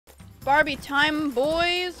Barbie time,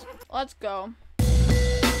 boys. Let's go.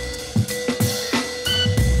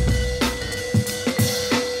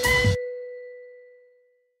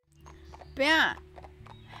 But yeah.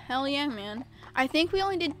 Hell yeah, man. I think we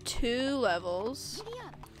only did 2 levels.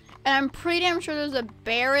 And I'm pretty damn sure there's a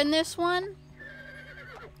bear in this one.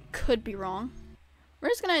 Could be wrong. We're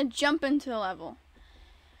just gonna jump into the level.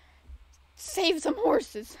 Save some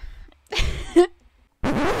horses.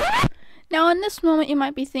 Now in this moment you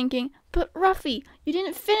might be thinking, but Ruffy, you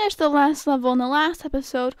didn't finish the last level in the last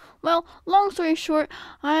episode. Well, long story short,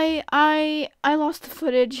 I lost the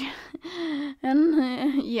footage.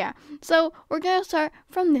 And yeah. So we're gonna start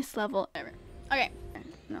from this level. Okay.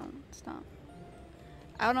 No, stop.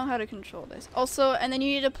 I don't know how to control this. Also, and then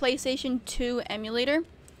you need a PlayStation 2 emulator.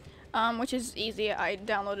 Which is easy. I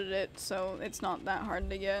downloaded it, so it's not that hard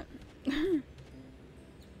to get.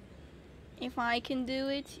 If I can do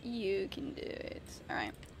it, you can do it.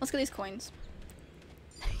 Alright, let's get these coins.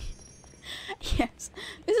 Yes,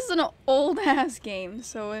 this is an old-ass game,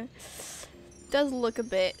 so it does look a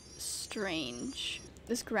bit strange.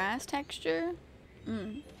 This grass texture?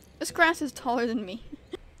 This grass is taller than me.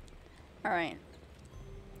 Alright.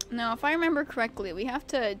 Now, if I remember correctly, we have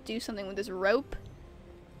to do something with this rope.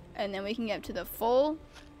 And then we can get to the full.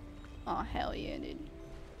 Oh, hell yeah, dude.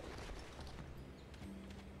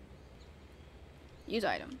 Use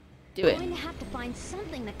item. Do it. I'm going to have to find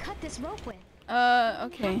something to cut this rope with.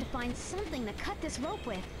 Okay. Have to find something to cut this rope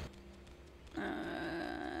with.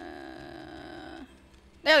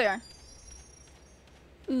 There we are.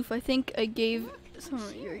 Oof, I think I gave some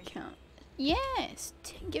of your account. Yes,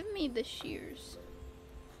 give me the shears.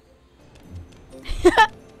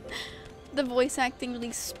 The voice acting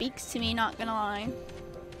really speaks to me, not gonna lie.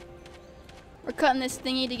 We're cutting this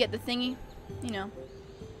thingy to get the thingy. You know.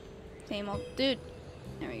 Same old. Dude.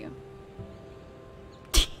 There we go.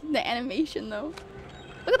 The animation, though.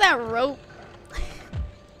 Look at that rope.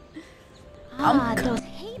 Those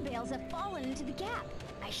hay bales have fallen into the gap.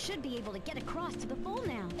 I should be able to get across to the full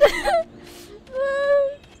now.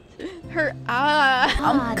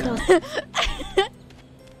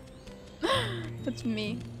 That's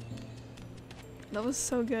me. That was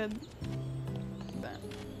so good.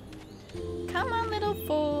 Come on, little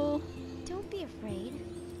fool. Don't be afraid.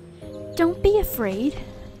 Don't be afraid.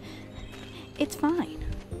 It's fine.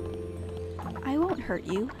 I won't hurt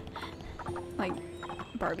you. Like,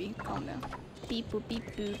 Barbie, calm down. Beep boop beep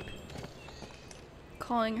boop.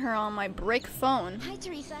 Calling her on my brick phone. Hi,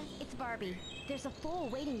 Teresa. It's Barbie. There's a foal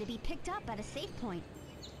waiting to be picked up at a safe point.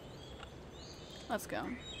 Let's go.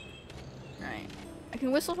 Alright. I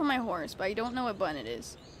can whistle for my horse, but I don't know what button it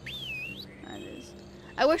is. That is.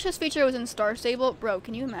 I wish this feature was in Star Stable. Bro,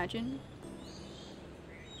 can you imagine?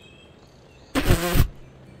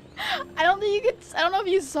 I don't think you could. I don't know if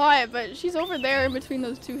you saw it, but she's over there in between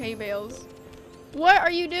those 2 hay bales. What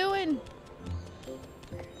are you doing?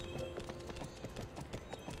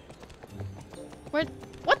 What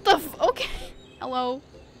the f- okay. Hello.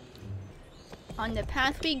 On the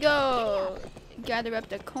path we go. Gather up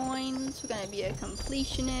the coins. We're gonna be a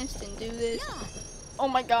completionist and do this. Yeah. Oh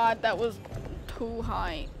my god, that was too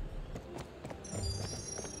high.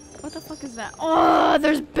 What the fuck is that? Oh,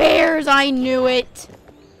 there's bears! I knew it!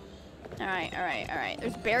 Alright, alright, alright.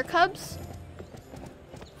 There's bear cubs?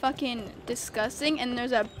 Fucking disgusting. And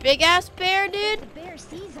there's a big ass bear, dude. If the bear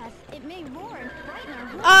sees us, it may roar and frighten our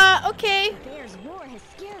horse. Okay. The bear's roar has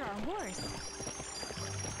scared our horse.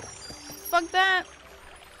 Fuck that.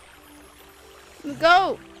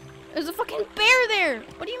 Go. There's a fucking bear there.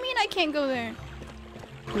 What do you mean I can't go there?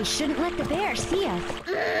 We shouldn't let the bear see us.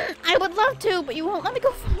 I would love to, but you won't let me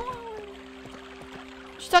go forward.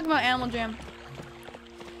 She's talking about Animal Jam.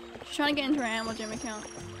 She's trying to get into her Animal Jam account.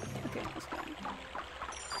 Okay, let's go.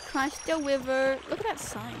 Cross the river. Look at that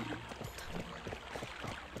sign.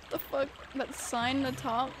 What the fuck? That sign on the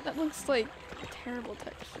top? That looks like terrible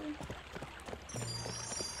texture.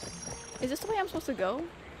 Is this the way I'm supposed to go?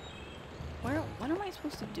 What am I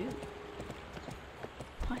supposed to do?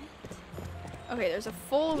 What? Okay, there's a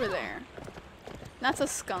foal over there. That's a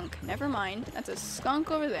skunk. Never mind. That's a skunk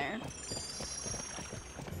over there.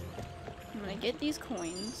 I'm gonna get these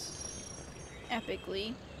coins.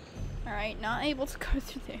 Epically. Alright, not able to go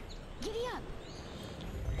through there. Giddy up.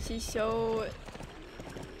 She's so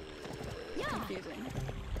confusing.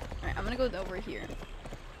 Alright, I'm gonna go over here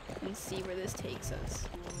and see where this takes us.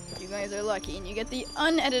 You guys are lucky and you get the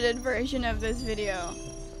unedited version of this video.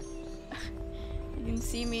 You can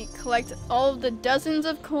see me collect all of the dozens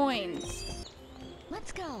of coins.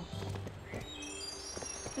 Let's go.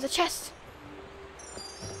 There's a chest.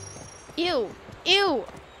 Ew. Ew.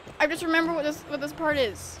 I just remember what this part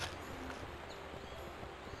is.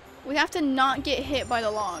 We have to not get hit by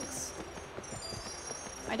the logs.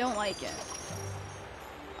 I don't like it.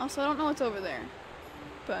 Also, I don't know what's over there.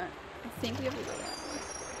 But I think we have to go that way.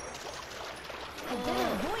 I better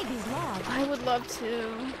avoid these logs. I would love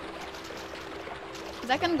to. Is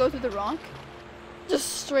that gonna go through the rock?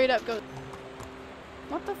 Just straight up go.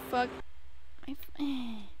 What the fuck?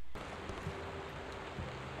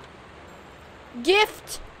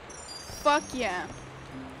 Gift! Fuck yeah.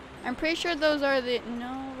 I'm pretty sure those are the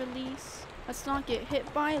no release. Let's not get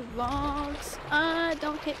hit by logs.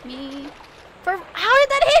 Don't hit me. How did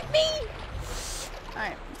that hit me?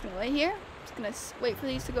 Alright, I'm just gonna lay here. Just gonna wait for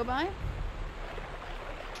these to go by.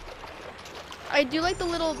 I do like the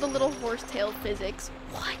little horsetail physics.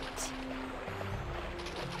 What?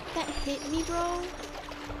 That hit me, bro?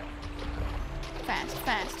 Fast,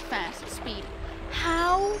 fast, fast, speed.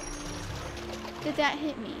 How did that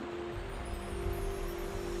hit me?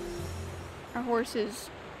 Our horses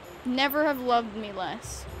never have loved me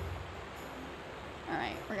less.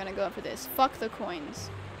 Alright, we're gonna go up for this. Fuck the coins.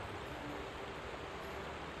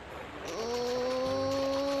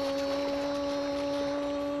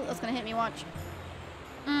 That's gonna hit me, watch.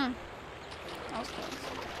 That was close.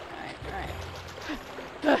 Alright,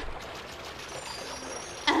 alright.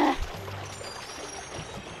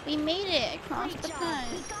 We made it across the pond.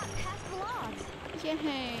 We got past the logs.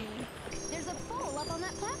 Yay. There's a pole up on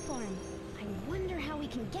that platform. I wonder how we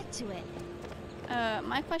can get to it.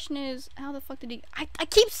 My question is, how the fuck did he... I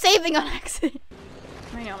keep saving on accident.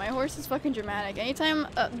 I know, my horse is fucking dramatic. Anytime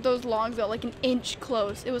those logs got like an inch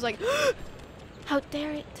close, it was like, how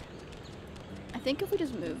dare it? I think if we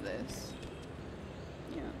just move this.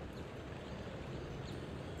 Yeah.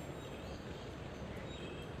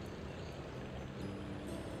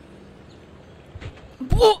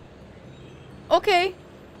 Whoa! Okay.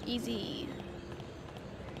 Easy.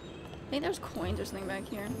 I think there's coins or something back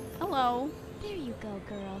here. Hello. There you go,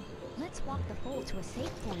 girl. Let's walk the foal to a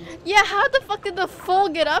safe point. Yeah, how the fuck did the foal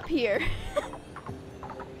get up here?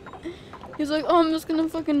 He's like, oh, I'm just gonna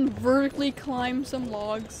fucking vertically climb some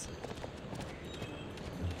logs.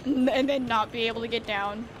 And then not be able to get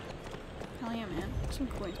down. Hell yeah, man. There's some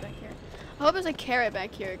coins back here. I hope there's a carrot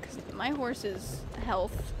back here, because my horse's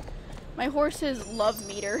health. My horse's love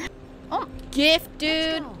meter. Oh, gift,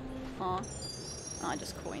 dude! Aw. Aw,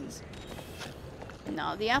 just coins.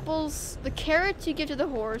 No, the apples, the carrots you give to the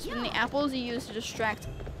horse, and the apples you use to distract.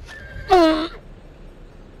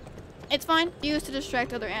 It's fine. Used to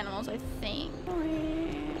distract other animals, I think.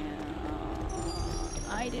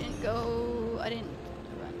 I didn't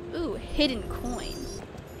run. Ooh, hidden coin.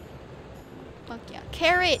 Fuck yeah.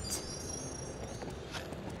 Carrot!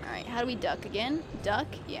 Alright, how do we duck again? Duck?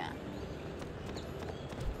 Yeah.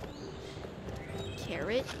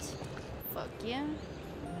 Carrot? Fuck yeah.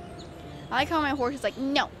 I like how my horse is like,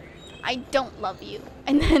 no, I don't love you.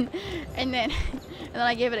 And then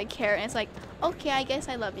I give it a carrot and it's like, okay, I guess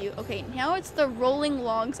I love you. Okay, now it's the rolling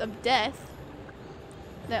logs of death.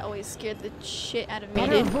 That always scared the shit out of me.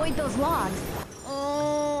 Better avoid those logs.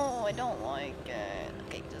 Oh, I don't like it.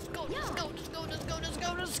 Okay, just go, just go, just go, just go, just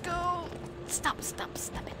go, just go. Stop it, stop it.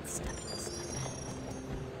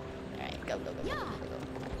 Alright, go.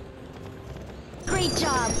 Great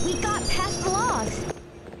job. We got past the logs.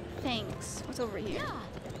 Thanks. What's over here?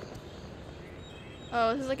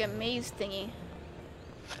 Oh, this is like a maze thingy.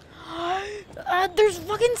 There's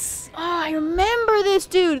fucking... I remember this,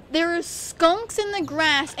 dude. There are skunks in the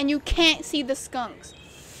grass, and you can't see the skunks.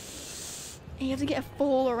 And you have to get a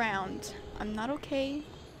full around. I'm not okay.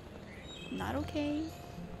 Not okay.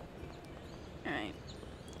 Alright.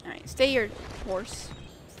 Alright, stay here, horse.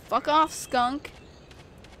 Fuck off, skunk.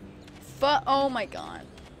 Oh my god.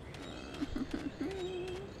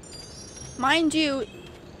 Mind you,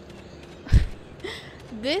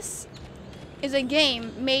 this is a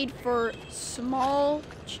game made for small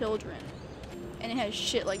children. And it has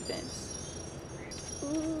shit like this.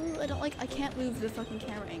 Ooh, I can't move the fucking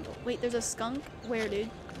camera angle. Wait, there's a skunk? Where, dude?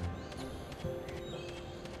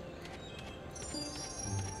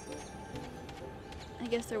 I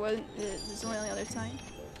guess there wasn't, there's only on the other side.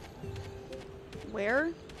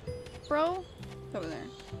 Where, bro? Over there.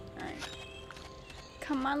 Alright.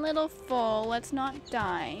 Come on, little foal, let's not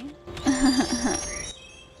die.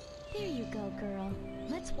 There you go, girl.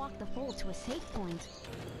 Let's walk the foal to a safe point.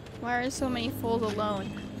 Why are so many foals alone?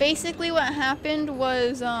 Basically what happened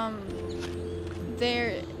was,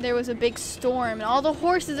 there was a big storm and all the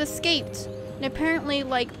horses escaped. And apparently,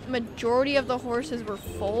 like, majority of the horses were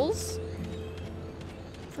foals.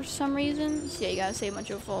 For some reason. So yeah, you gotta save a bunch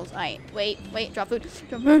of foals. Alright, wait, drop food.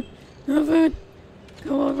 Go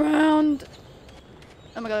around.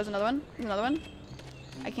 Oh my god, there's another one.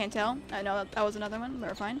 I can't tell. I know that was another one.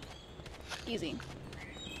 We're fine. Easy.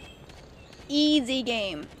 Easy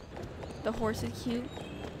game. The horse is cute.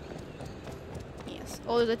 Yes.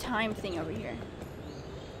 Oh, there's a time thing over here.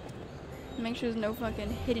 Make sure there's no fucking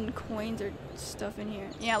hidden coins or stuff in here.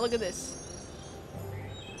 Yeah, look at this.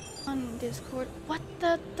 On Discord. What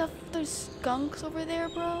the there's skunks over there,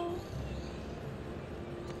 bro?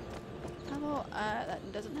 How about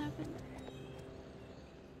that doesn't happen?